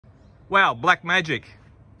Wow, black magic.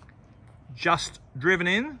 Just driven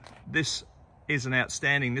in. This is an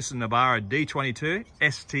outstanding Nissan Navara D22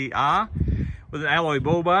 STR with an alloy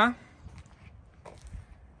bull bar.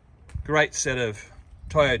 Great set of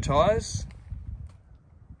Toyo tyres,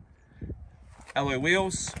 alloy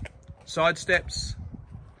wheels, side steps,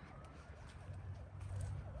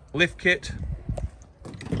 lift kit.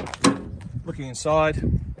 Looking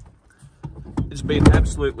inside, it's been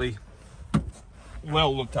absolutely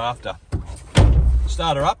well looked after.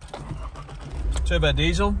 Starter up, turbo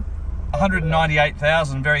diesel,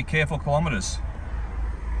 198,000 very careful kilometres.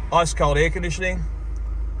 Ice cold air conditioning,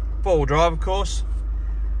 four-wheel drive of course.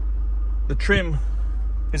 The trim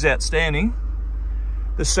is outstanding.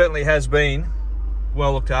 This certainly has been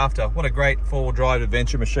well looked after. What a great four-wheel drive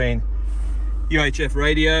adventure machine. UHF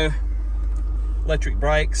radio, electric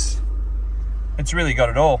brakes. It's really got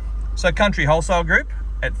it all. So Country Wholesale Group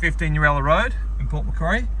at 15 Urella Road in Port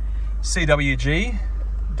Macquarie, cwg.net.au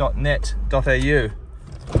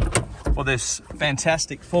for this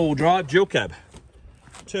fantastic four-wheel drive dual cab.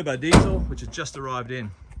 Turbo diesel, which has just arrived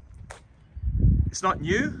in. It's not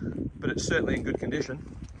new, but it's certainly in good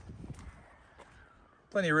condition.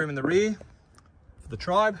 Plenty of room in the rear for the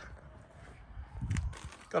tribe.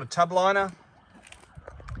 Got a tub liner.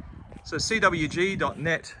 So cwg.net.au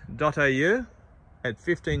at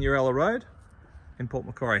 15 Urella Road in Port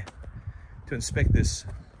Macquarie to inspect this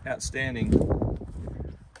outstanding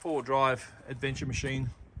four-wheel drive adventure machine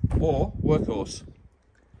or workhorse.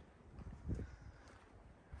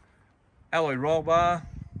 Alloy roll bar,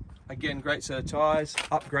 again great set of tyres,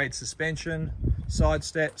 upgrade suspension, side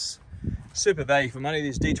steps, super value for money.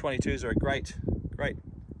 These D22s are a great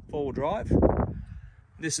four-wheel drive.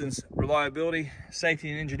 Nissan's reliability,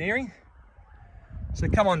 safety and engineering. So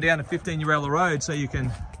come on down to 15 Urella Road so you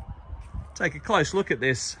can take a close look at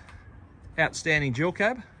this outstanding dual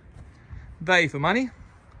cab. Value for money.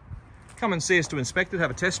 Come and see us to inspect it,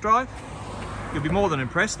 have a test drive. You'll be more than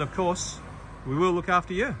impressed, of course. We will look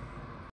after you.